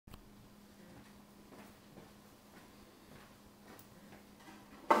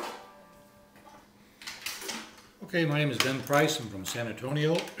Okay, my name is Ben Price. I'm from San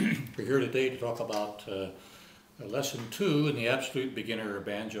Antonio. We're here today to talk about lesson 2 in the Absolute Beginner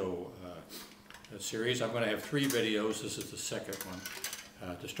Banjo series. I'm going to have 3 videos. This is the second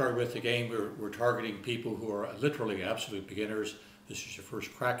one. To start with, again, we're targeting people who are literally absolute beginners. This is your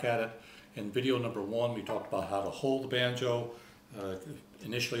first crack at it. In video number 1, we talked about how to hold the banjo.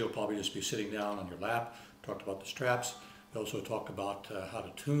 Initially, you'll probably just be sitting down on your lap. Talked about the straps. We also talked about how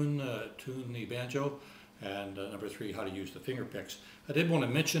to tune the banjo. And number 3, how to use the finger picks. I did want to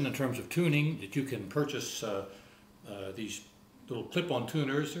mention in terms of tuning that you can purchase these little clip-on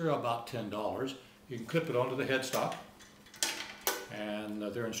tuners. They're about $10. You can clip it onto the headstock, and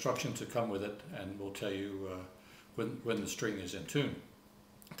there are instructions that come with it, and will tell you when the string is in tune.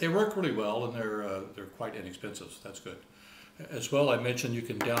 They work really well, and they're quite inexpensive, so that's good. As well, I mentioned you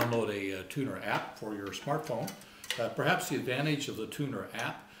can download a tuner app for your smartphone. Perhaps the advantage of the tuner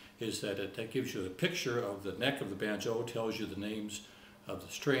app is that it gives you a picture of the neck of the banjo, tells you the names of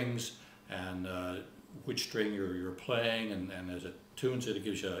the strings and which string you're playing, and as it tunes it, it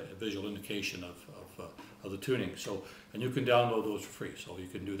gives you a visual indication of the tuning. So, and you can download those for free, so you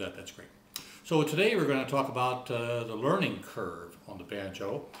can do that. That's great. So today we're going to talk about the learning curve on the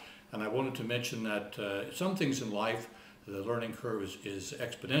banjo, and I wanted to mention that some things in life, the learning curve is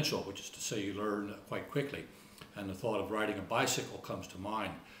exponential, which is to say you learn quite quickly, and the thought of riding a bicycle comes to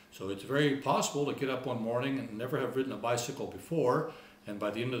mind. So it's very possible to get up one morning and never have ridden a bicycle before, and by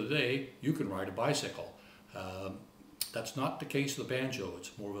the end of the day, you can ride a bicycle. That's not the case of the banjo.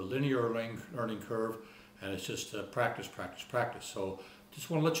 It's more of a linear learning curve, and it's just practice, practice, practice. So just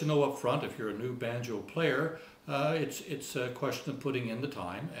want to let you know up front, if you're a new banjo player, it's a question of putting in the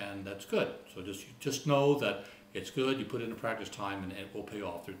time, and that's good. So just know that it's good. You put in the practice time, and it will pay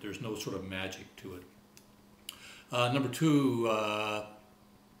off. There's no sort of magic to it. Number 2,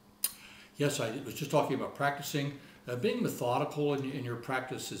 yes, I was just talking about practicing. Being methodical in your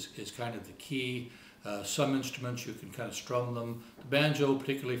practice is kind of the key. Some instruments you can kind of strum them. The banjo,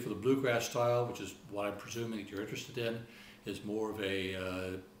 particularly for the bluegrass style, which is what I'm presuming that you're interested in, is more of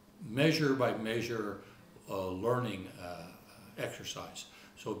a measure by measure learning exercise.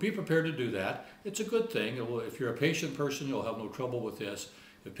 So be prepared to do that. It's a good thing. If you're a patient person, you'll have no trouble with this.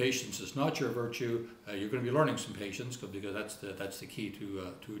 If patience is not your virtue, you're going to be learning some patience, because that's the key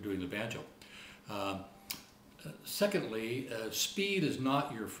to doing the banjo. Secondly, speed is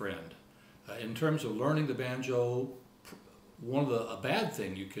not your friend. In terms of learning the banjo, a bad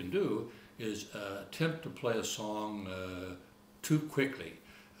thing you can do is attempt to play a song too quickly.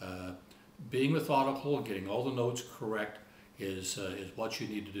 Being methodical and getting all the notes correct is what you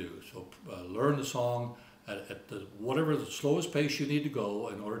need to do. So learn the song at whatever the slowest pace you need to go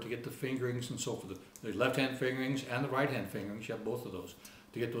in order to get the fingerings and so forth. The left-hand fingerings and the right-hand fingerings, you have both of those,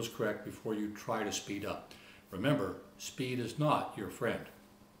 to get those correct before you try to speed up. Remember, speed is not your friend.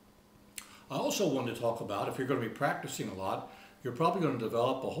 I also wanted to talk about, if you're going to be practicing a lot, you're probably going to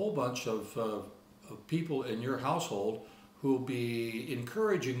develop a whole bunch of people in your household who will be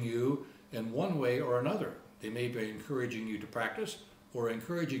encouraging you in one way or another. They may be encouraging you to practice or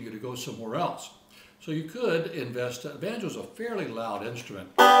encouraging you to go somewhere else. So you could invest. Banjo is a fairly loud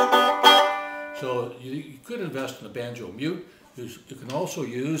instrument, so you could invest in a banjo mute. You can also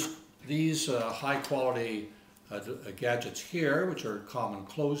use these high-quality gadgets here, which are common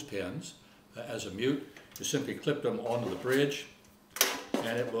clothespins, as a mute. You simply clip them onto the bridge,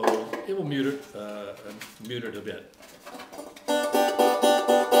 and it will mute it a bit.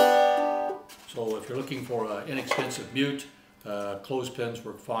 So if you're looking for an inexpensive mute, clothespins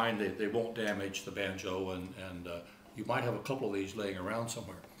work fine. They won't damage the banjo, and you might have a couple of these laying around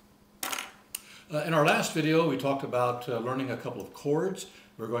somewhere. In our last video, we talked about learning a couple of chords.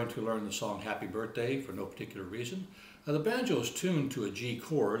 We're going to learn the song Happy Birthday for no particular reason. The banjo is tuned to a G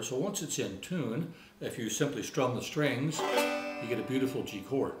chord, so once it's in tune, if you simply strum the strings, you get a beautiful G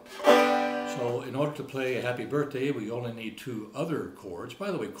chord. So in order to play a Happy Birthday, we only need 2 other chords. By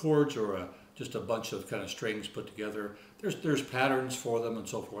the way, chords are just a bunch of kind of strings put together. There's patterns for them and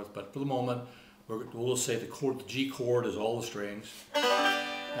so forth, but for the moment, we'll say the G chord is all the strings,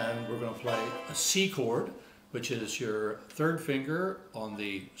 and we're going to play a C chord, which is your 3rd finger on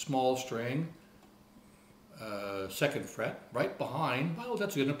the small string, 2nd fret, right behind. Well,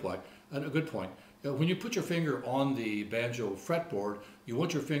 that's a good point. When you put your finger on the banjo fretboard, you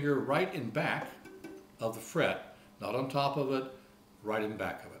want your finger right in back of the fret, not on top of it, right in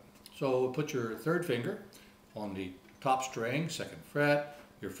back of it. So put your 3rd finger on the top string, 2nd fret,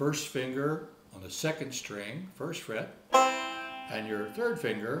 your 1st finger on the 2nd string, 1st fret, and your 3rd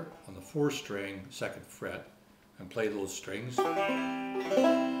finger on the 4th string, 2nd fret, and play those strings.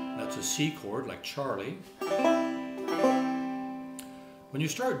 That's a C chord, like Charlie. When you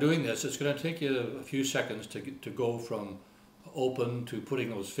start doing this, it's going to take you a few seconds to go from open to putting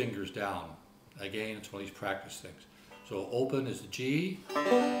those fingers down. Again, it's one of these practice things. So open is a G,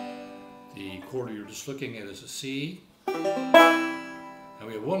 the chord you're just looking at is a C, and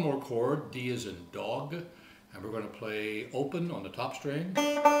we have one more chord, D is in dog, and we're going to play open on the top string,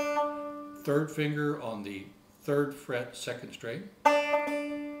 third finger on the 3rd fret, 2nd string.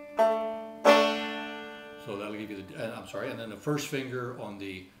 So that'll give you the, and then the 1st finger on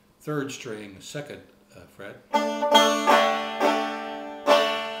the 3rd string, 2nd fret.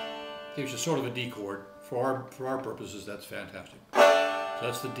 Gives you sort of a D chord. For our purposes, that's fantastic. So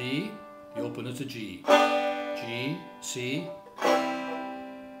that's the D, the open is a G. G, C,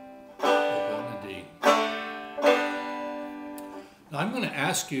 open, and D. Now I'm going to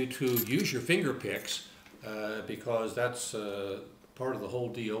ask you to use your finger picks because that's part of the whole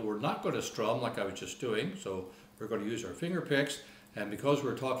deal. We're not going to strum like I was just doing, so we're going to use our finger picks, and because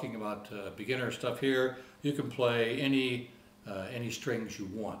we're talking about beginner stuff here, you can play any strings you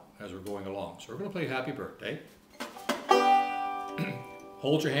want as we're going along. So we're going to play Happy Birthday.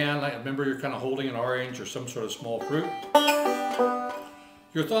 Hold your hand, remember you're kind of holding an orange or some sort of small fruit.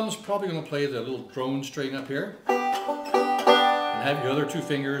 Your thumb's probably going to play the little drone string up here, and have your other 2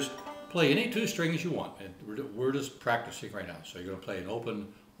 fingers play any 2 strings you want. And we're just practicing right now. So you're going to play an open,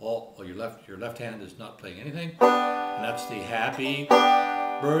 your left hand is not playing anything, and that's the Happy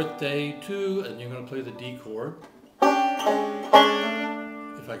Birthday to, and you're going to play the D chord.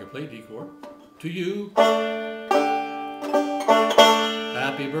 If I could play D chord, to you.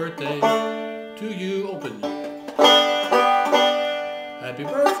 Happy birthday to you, open. Happy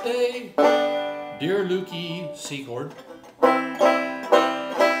birthday, dear Lukey, C chord.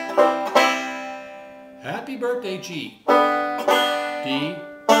 Happy birthday, G. D,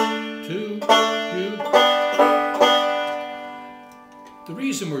 to you. The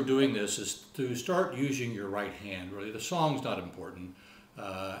reason we're doing this is to start using your right hand. Really, the song's not important,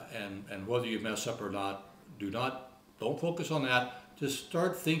 and whether you mess up or not, don't focus on that. Just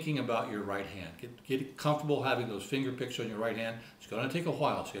start thinking about your right hand. Get comfortable having those finger picks on your right hand. It's going to take a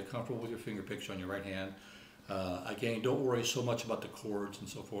while, so get comfortable with your finger picks on your right hand. Again, don't worry so much about the chords and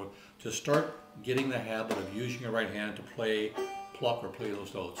so forth. Just start getting the habit of using your right hand to pluck or play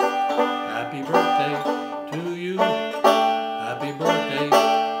those notes. Happy birthday to you. Happy birthday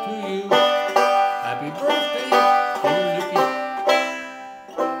to you. Happy birthday, dear Lucky.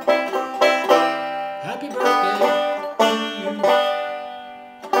 Happy birthday to you.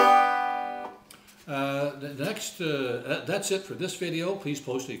 That's it for this video. Please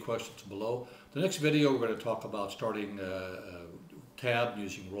post any questions below. The next video we're going to talk about starting tab,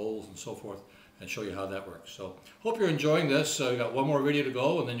 using rolls and so forth, and show you how that works. So hope you're enjoying this. We've got one more video to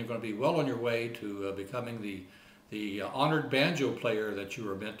go, and then you're going to be well on your way to becoming the honored banjo player that you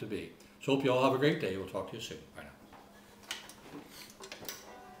were meant to be. So hope you all have a great day. We'll talk to you soon. Bye now.